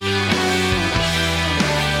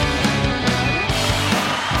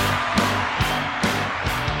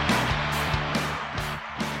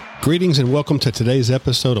Greetings and welcome to today's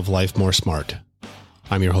episode of Life More Smart.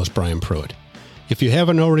 I'm your host, Brian Pruitt. If you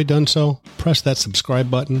haven't already done so, press that subscribe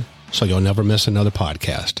button so you'll never miss another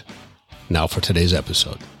podcast. Now for today's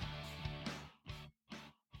episode.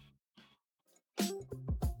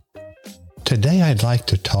 Today I'd like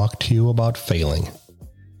to talk to you about failing.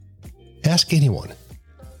 Ask anyone.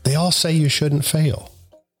 They all say you shouldn't fail.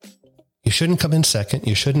 You shouldn't come in second.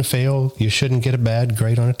 You shouldn't fail. You shouldn't get a bad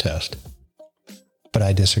grade on a test. But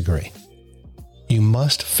I disagree. You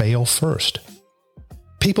must fail first.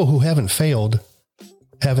 People who haven't failed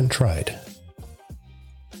haven't tried.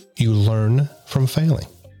 You learn from failing.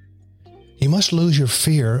 You must lose your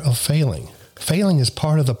fear of failing. Failing is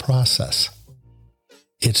part of the process.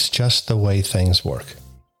 It's just the way things work.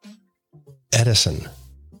 Edison,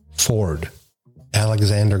 Ford,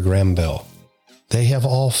 Alexander Graham Bell, they have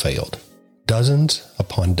all failed dozens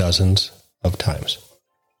upon dozens of times.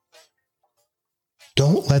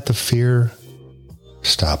 Don't let the fear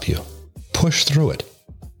stop you. Push through it.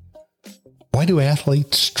 Why do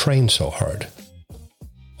athletes train so hard?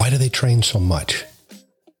 Why do they train so much?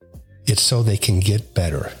 It's so they can get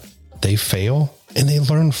better. They fail and they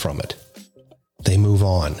learn from it. They move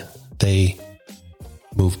on. They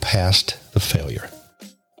move past the failure.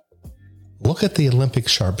 Look at the Olympic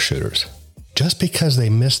sharpshooters. Just because they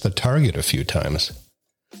miss the target a few times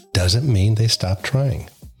doesn't mean they stop trying.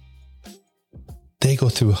 They go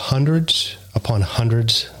through hundreds upon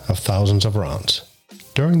hundreds of thousands of rounds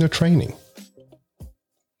during their training.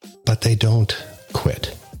 But they don't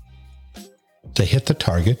quit. They hit the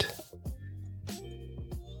target.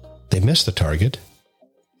 They miss the target.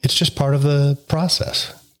 It's just part of the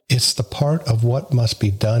process. It's the part of what must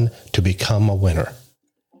be done to become a winner.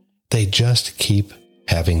 They just keep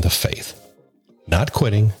having the faith. Not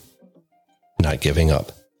quitting. Not giving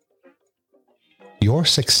up. Your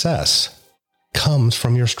success comes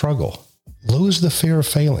from your struggle. Lose the fear of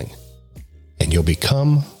failing, and you'll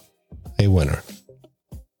become a winner.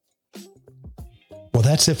 Well,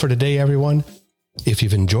 that's it for today, everyone. If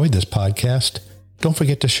you've enjoyed this podcast, don't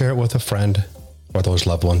forget to share it with a friend or those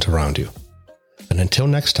loved ones around you. And until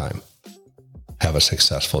next time, have a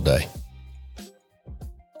successful day.